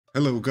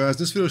Hello guys,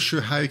 this video will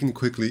show how you can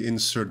quickly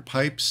insert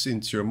pipes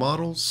into your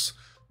models.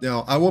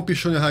 Now, I won't be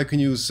showing you how you can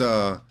use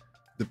the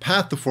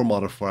path to form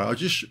modifier. I'll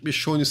just be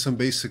showing you some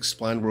basic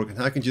spline work and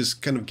how you can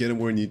just kind of get them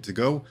where you need to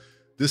go.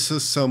 This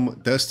is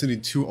some Destiny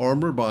 2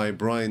 armor by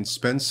Brian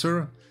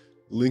Spencer.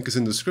 Link is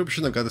in the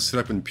description. I've got this set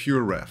up in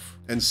pure ref.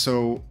 And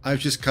so I've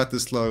just got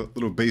this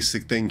little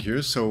basic thing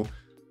here. So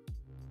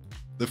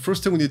the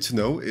first thing we need to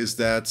know is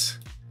that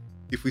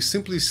if we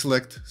simply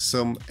select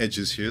some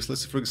edges here, so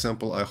let's say for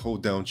example I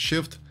hold down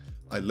Shift,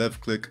 I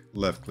left click.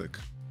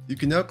 You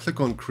can now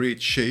click on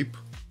create shape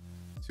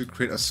to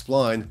create a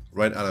spline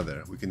right out of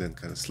there. We can then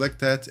kind of select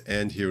that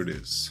and here it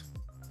is.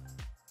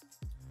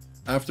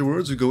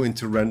 Afterwards we go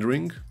into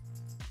rendering,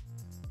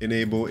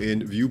 enable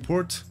in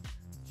viewport.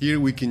 Here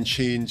we can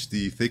change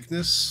the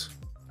thickness,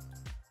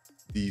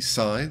 the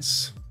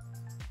size,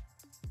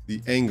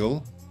 the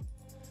angle.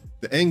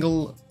 The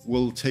angle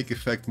will take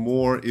effect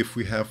more if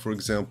we have, for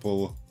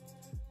example,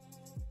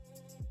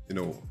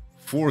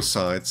 4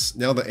 sides.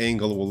 Now the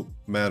angle will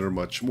matter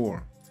much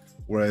more.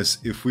 Whereas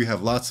if we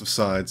have lots of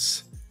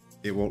sides,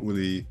 it won't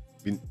really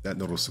be that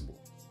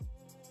noticeable.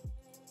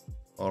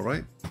 All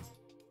right.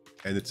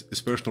 And it's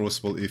especially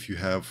noticeable if you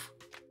have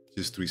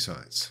just 3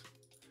 sides.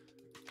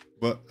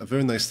 But a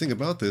very nice thing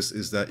about this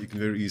is that you can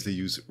very easily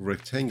use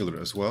rectangular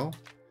as well.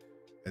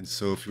 And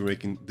so if you're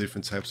making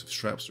different types of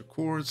straps or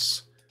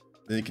cords,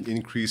 then you can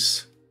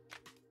increase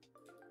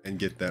and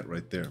get that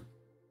right there.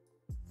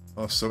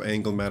 Also,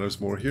 angle matters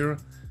more here.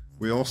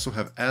 We also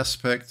have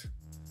aspect,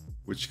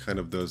 which kind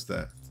of does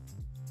that.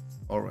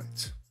 All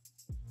right.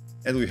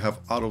 And we have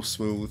auto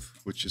smooth,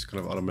 which is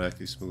kind of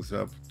automatically smoothed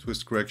up.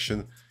 Twist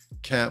correction,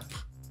 cap.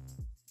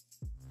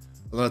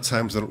 A lot of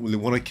times I don't really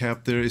want a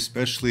cap there,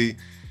 especially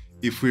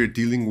if we're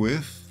dealing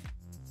with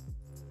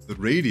the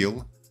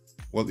radial.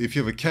 Well, if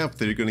you have a cap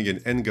there, you're going to get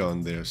an end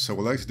gun there. So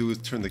what I like to do is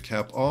turn the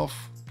cap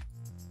off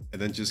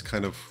and then just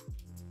kind of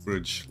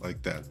bridge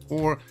like that.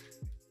 Or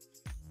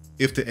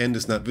if the end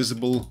is not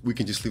visible, we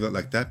can just leave it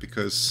like that,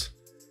 because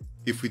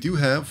if we do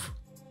have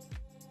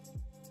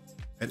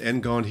an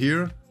end gone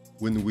here,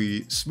 when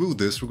we smooth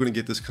this, we're going to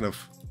get this kind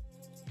of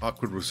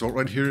awkward result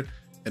right here,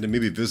 and it may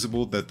be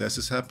visible that this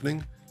is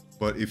happening.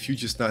 But if you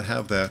just not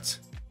have that,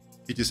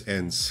 it just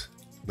ends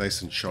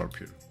nice and sharp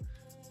here,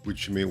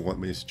 which you may want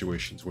in many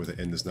situations where the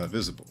end is not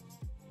visible.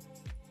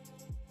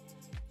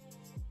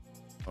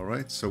 All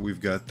right, so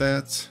we've got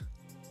that.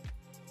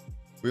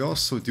 We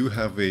also do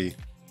have a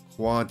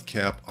quad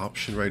cap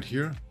option right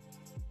here.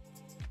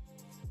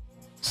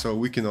 So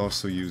we can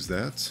also use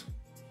that.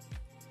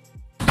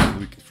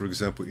 We can, for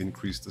example,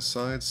 increase the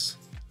sides.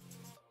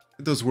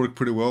 It does work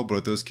pretty well, but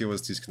it does give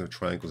us these kind of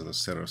triangles in the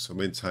center. So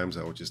many times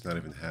I would just not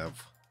even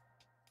have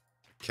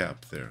a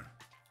cap there.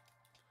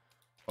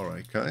 All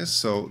right, guys,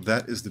 so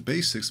that is the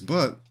basics.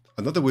 But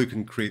another way we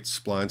can create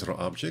splines on our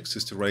objects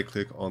is to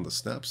right-click on the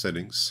snap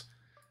settings,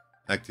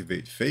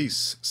 activate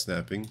face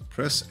snapping,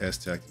 press S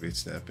to activate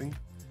snapping,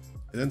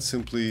 and then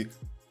simply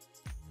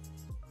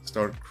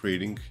start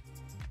creating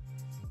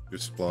your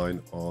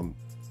spline on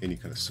any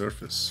kind of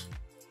surface.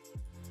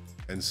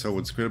 And so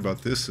what's great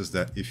about this is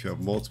that if you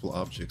have multiple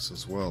objects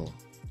as well,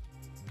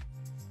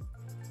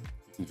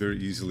 you can very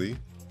easily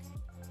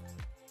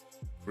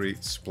create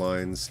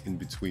splines in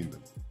between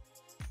them.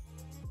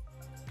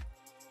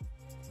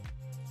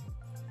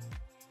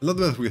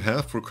 Another method we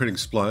have for creating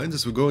splines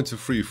is we go into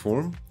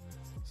freeform.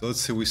 So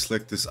let's say we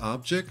select this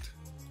object,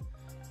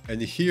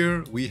 and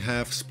here we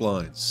have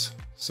splines.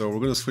 So we're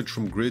going to switch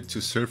from grid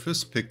to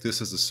surface, pick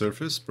this as a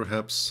surface.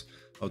 Perhaps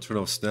I'll turn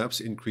off snaps,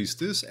 increase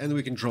this, and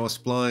we can draw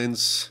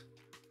splines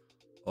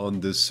on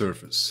this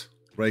surface.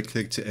 Right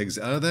click to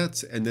exit out of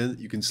that, and then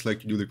you can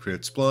select your newly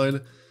created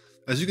spline.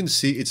 As you can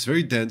see, it's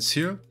very dense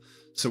here.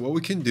 So what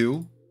we can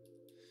do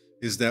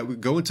is that we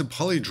go into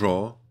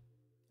polydraw,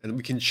 and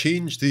we can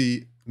change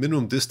the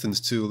minimum distance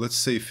to, let's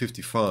say,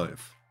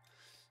 55.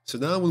 So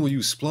now when we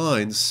use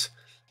splines,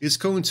 it's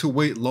going to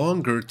wait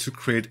longer to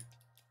create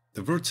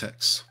the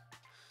vertex.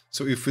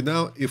 So if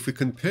we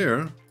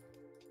compare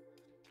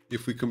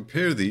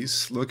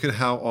these, look at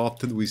how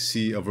often we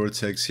see a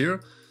vertex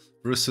here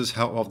versus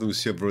how often we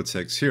see a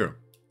vertex here.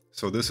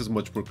 So this is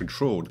much more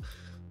controlled.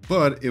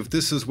 But if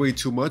this is way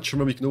too much,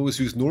 remember you can always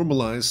use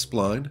normalize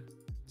spline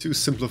to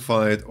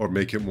simplify it or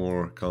make it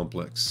more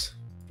complex.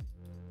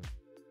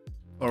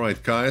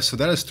 Alright guys, so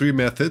that is 3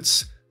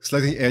 methods: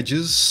 selecting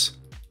edges,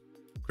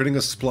 creating a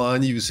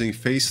spline using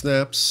face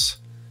snaps,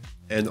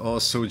 and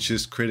also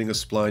just creating a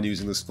spline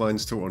using the spline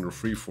store under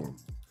freeform.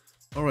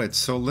 Alright,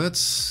 so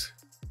let's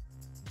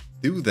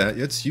do that.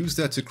 Let's use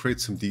that to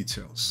create some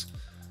details.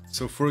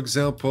 So for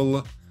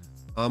example,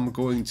 I'm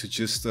going to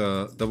just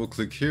double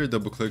click here,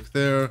 double click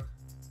there,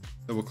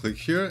 double click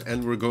here,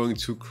 and we're going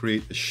to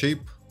create a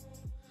shape.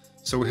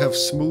 So we have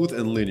smooth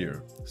and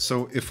linear.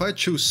 So if I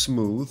choose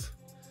smooth,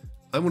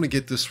 I'm going to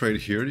get this right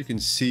here. You can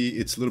see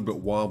it's a little bit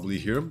wobbly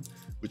here,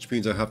 which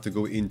means I have to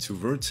go into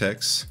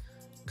vertex,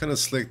 kind of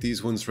select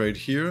these ones right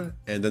here,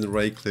 and then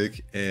right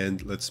click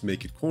and let's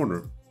make it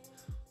corner.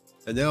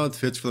 And now it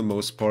fits for the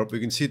most part. We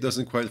can see it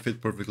doesn't quite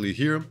fit perfectly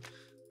here,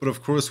 But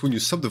of course, when you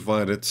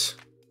subdivide it,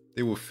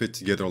 they will fit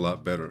together a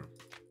lot better.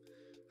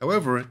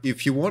 However,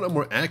 if you want a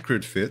more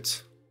accurate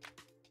fit,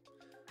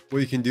 what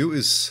you can do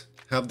is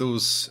have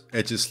those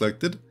edges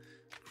selected,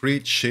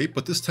 create shape,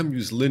 but this time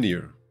use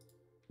linear.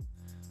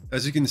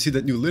 As you can see,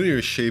 that new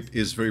linear shape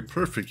is very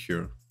perfect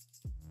here.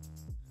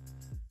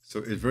 So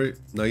it very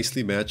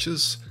nicely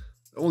matches.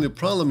 The only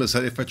problem is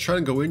that if I try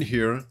to go in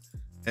here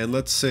and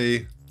let's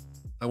say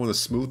I want to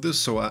smooth this,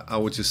 so I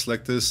would just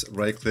select this,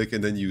 right click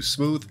and then use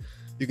smooth.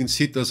 You can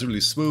see it doesn't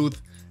really smooth.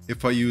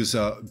 If I use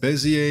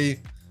Bezier,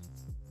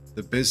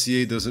 the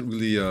Bezier doesn't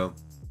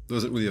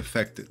really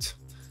affect it.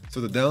 So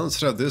the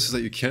downside of this is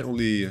that you can't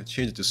really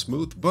change it to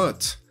smooth,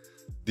 but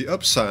the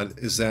upside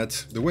is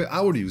that the way I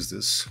would use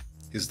this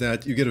is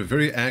that you get a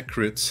very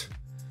accurate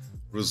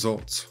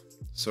result.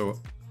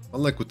 So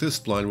unlike with this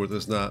spline where it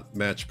does not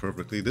match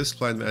perfectly, this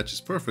spline matches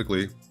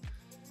perfectly.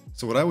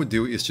 So what I would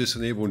do is just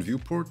enable in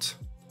viewport.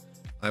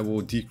 I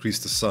will decrease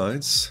the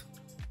size.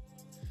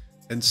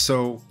 And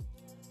so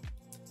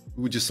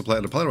we would just apply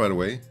right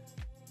away.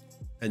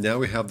 And now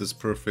we have this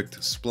perfect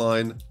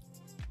spline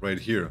right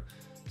here.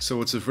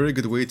 So it's a very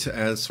good way to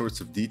add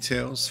sorts of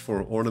details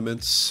for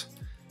ornaments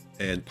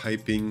and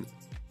piping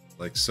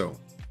like so.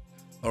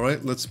 All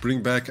right, let's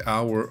bring back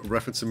our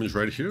reference image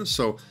right here.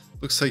 So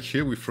looks like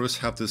here we first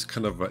have this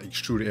kind of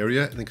extrude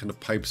area and then kind of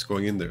pipes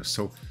going in there.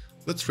 So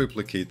let's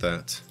replicate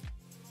that.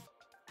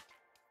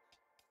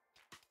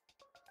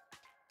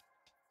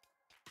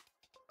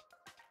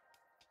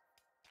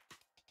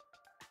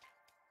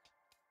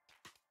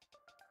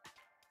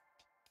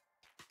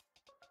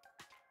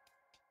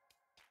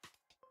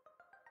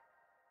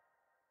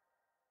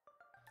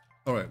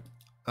 All right,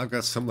 I've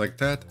got something like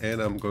that,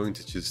 and I'm going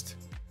to just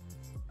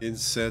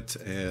inset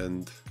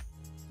and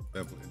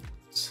bevel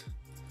inwards.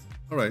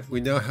 All right,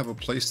 we now have a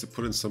place to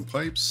put in some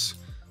pipes.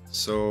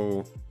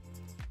 So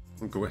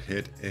I'm gonna go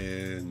ahead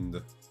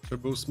and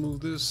turbo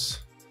smooth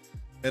this.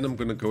 And I'm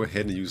gonna go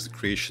ahead and use the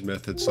creation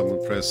method. So I'm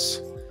gonna press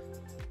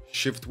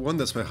Shift 1,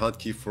 that's my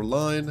hotkey for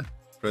line.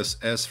 Press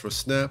S for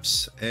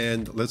snaps,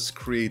 and let's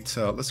create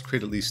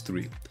at least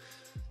 3.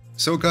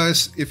 So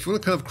guys, if you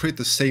wanna kind of create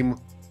the same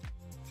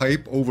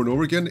pipe over and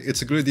over again,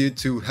 it's a good idea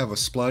to have a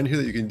spline here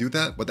that you can do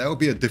that, but that would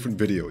be a different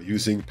video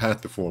using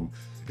path deform.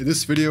 In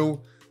this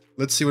video,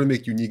 let's see how to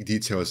make unique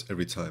details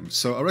every time.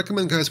 So I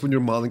recommend guys, when you're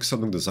modeling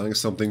something, designing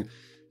something,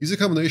 use a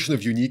combination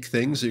of unique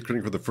things that you're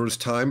creating for the first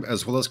time,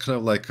 as well as kind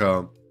of like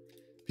a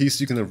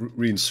piece you can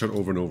reinsert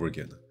over and over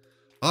again.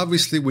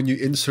 Obviously, when you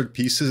insert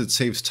pieces, it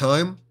saves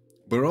time,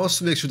 but it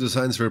also makes your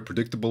designs very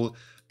predictable,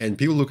 and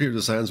people look at your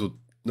designs will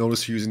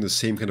notice you're using the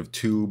same kind of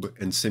tube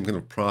and same kind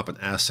of prop and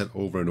asset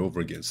over and over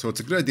again. So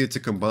it's a good idea to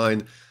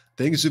combine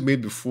things you've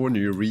made before and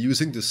you're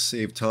reusing to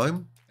save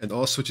time, and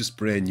also just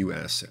brand new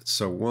assets.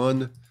 So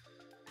 1,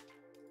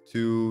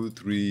 2,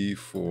 3,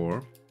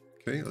 4.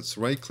 Okay, let's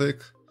right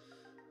click.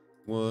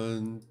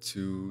 1,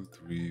 2,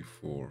 3,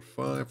 4,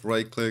 5.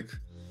 Right click.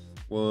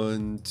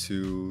 1,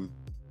 2,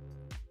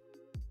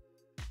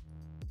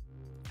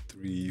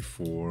 3,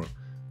 4,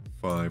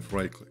 5.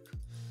 Right click.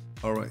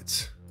 All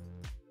right.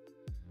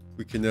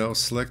 We can now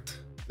select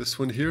this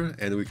one here,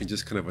 and we can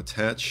just kind of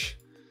attach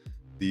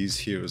these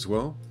here as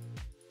well.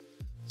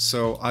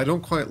 So I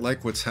don't quite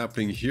like what's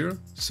happening here,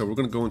 so we're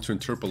going to go into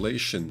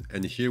interpolation,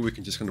 and here we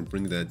can just kind of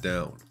bring that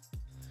down.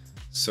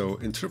 So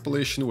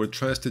interpolation, what it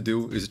tries to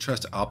do is it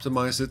tries to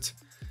optimize it.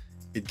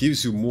 It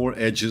gives you more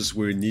edges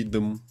where you need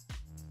them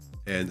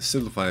and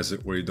simplifies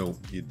it where you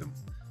don't need them.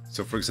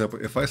 So for example,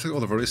 if I select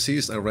all the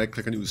vertices and I right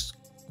click and use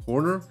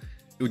corner,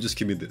 it would just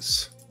give me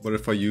this. But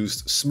if I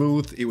used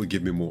smooth, it would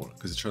give me more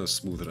because it's trying to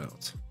smooth it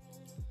out.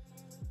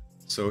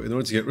 So in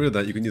order to get rid of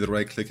that, you can either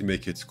right click and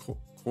make it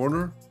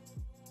corner,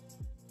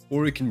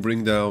 or you can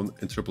bring down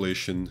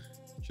interpolation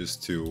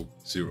just to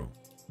 0.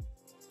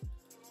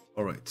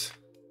 All right,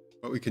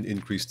 but we can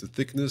increase the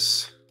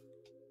thickness.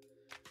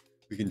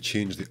 We can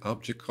change the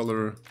object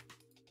color,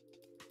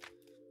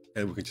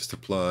 and we can just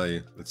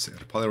apply, let's say,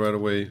 a poly right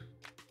away.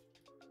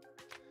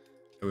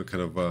 And we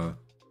kind of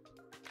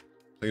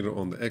play it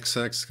on the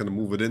x-axis, kind of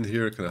move it in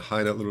here, kind of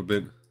hide out a little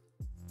bit.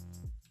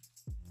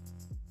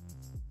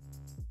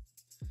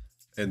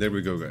 And there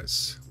we go,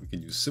 guys. We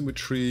can use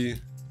symmetry.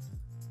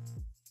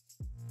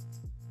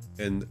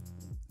 And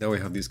now we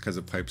have these kinds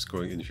of pipes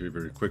going in here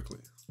very quickly.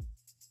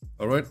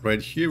 All right,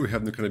 right here we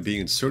have them kind of being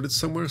inserted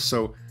somewhere.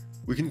 So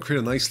we can create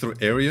a nice little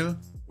area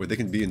where they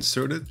can be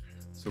inserted.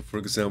 So for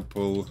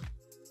example,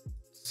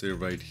 say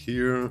right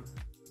here.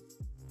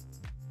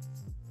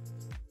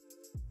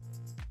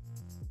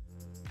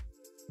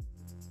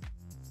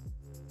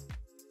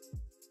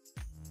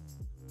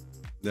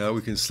 Now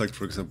we can select,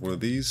 for example, one of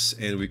these,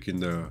 and we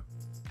can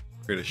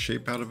create a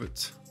shape out of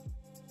it.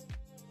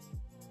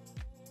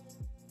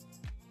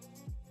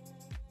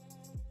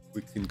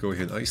 We can go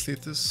ahead and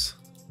isolate this.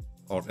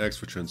 Alt X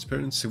for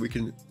transparency. We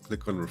can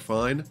click on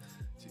Refine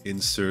to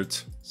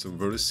insert some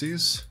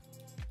vertices.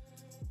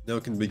 Now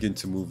we can begin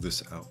to move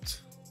this out.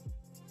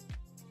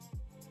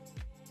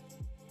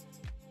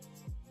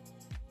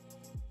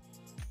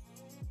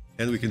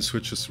 And we can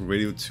switch this from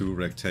radial to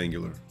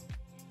rectangular.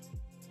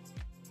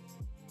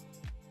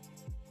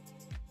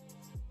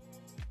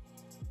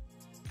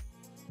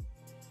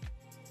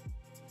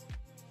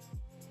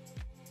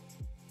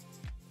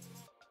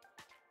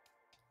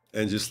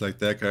 And just like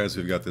that, guys,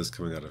 we've got this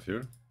coming out of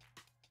here.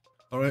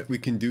 All right, we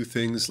can do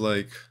things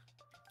like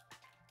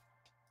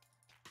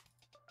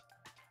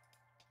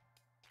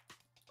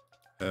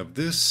have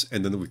this,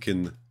 and then we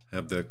can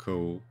have that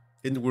go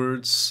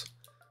inwards.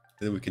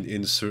 Then we can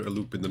insert a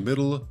loop in the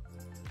middle.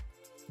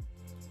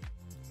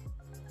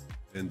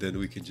 And then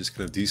we can just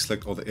kind of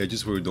deselect all the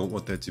edges where we don't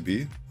want that to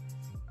be.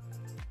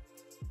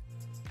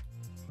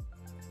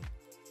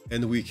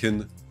 And we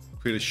can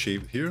create a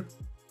shape here.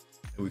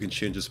 And we can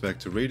change this back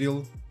to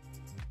radial.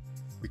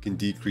 We can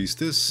decrease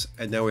this,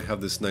 and now we have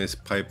this nice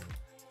pipe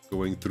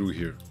going through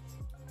here.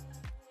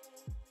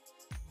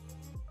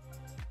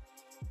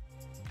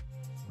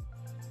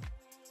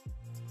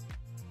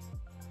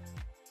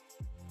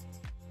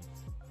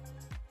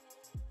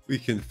 We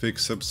can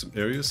fix up some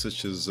areas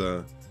such as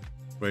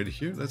right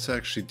here. Let's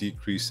actually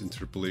decrease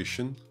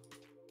interpolation.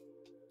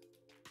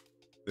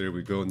 There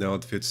we go. Now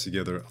it fits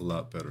together a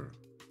lot better.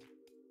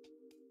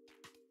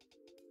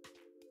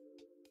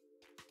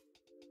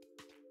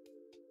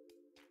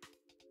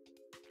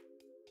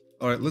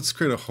 All right, let's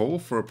create a hole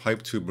for a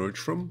pipe to emerge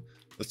from.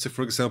 Let's say,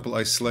 for example,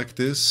 I select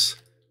this,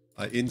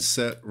 I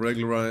inset,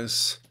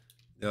 regularize.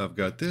 Now I've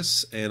got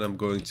this, and I'm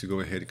going to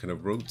go ahead and kind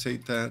of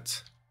rotate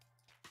that.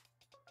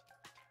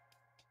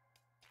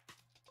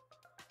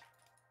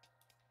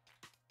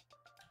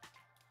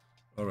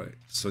 All right,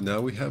 so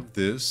now we have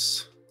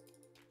this.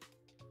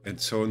 And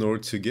so in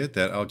order to get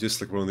that, I'll just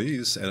click one of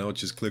these, and I'll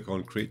just click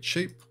on Create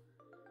Shape.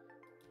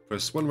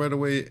 Press 1 right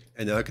away,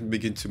 and now I can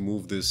begin to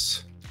move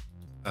this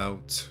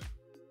out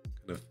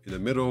kind of in the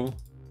middle.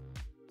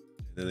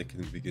 And then I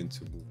can begin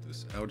to move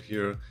this out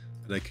here.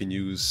 And I can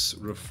use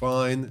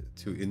Refine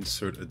to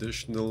insert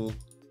additional.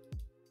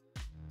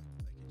 I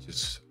can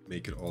just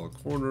make it all a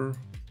corner.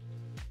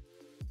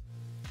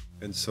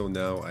 And so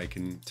now I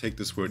can take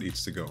this where it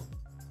needs to go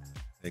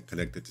and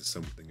connect it to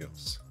something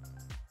else.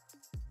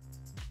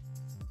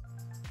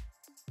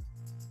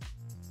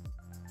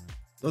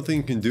 Another thing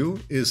you can do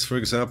is, for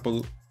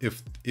example,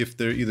 if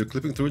they're either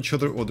clipping through each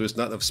other or there's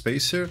not enough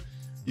space here,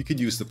 you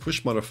could use the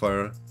push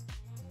modifier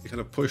to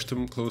kind of push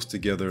them close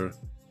together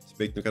to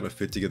make them kind of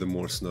fit together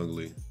more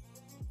snugly.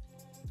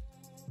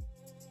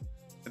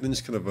 And then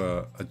just kind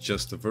of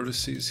adjust the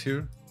vertices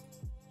here.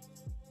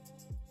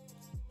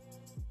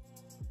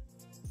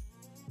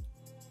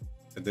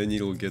 And then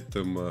you'll get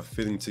them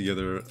fitting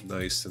together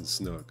nice and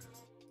snug.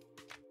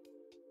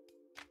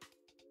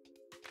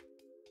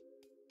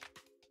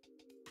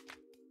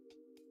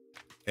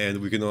 And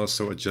we can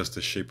also adjust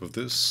the shape of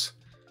this.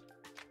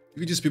 You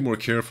can just be more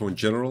careful in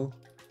general,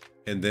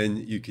 and then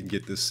you can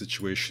get this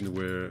situation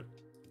where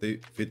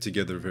they fit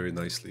together very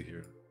nicely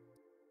here.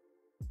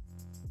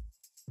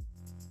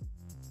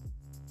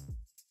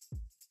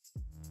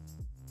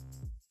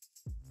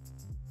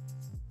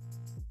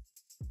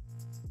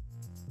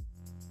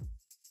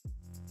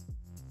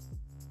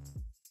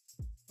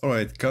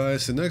 Alright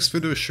guys, the next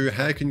video will show you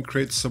how you can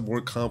create some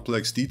more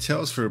complex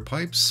details for your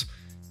pipes.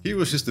 Here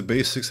was just the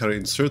basics, how to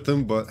insert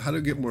them, but how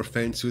to get more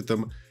fancy with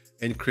them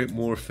and create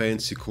more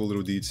fancy cool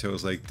little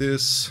details like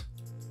this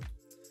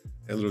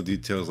and little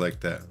details like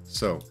that.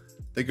 So,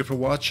 thank you for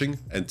watching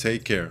and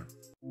take care.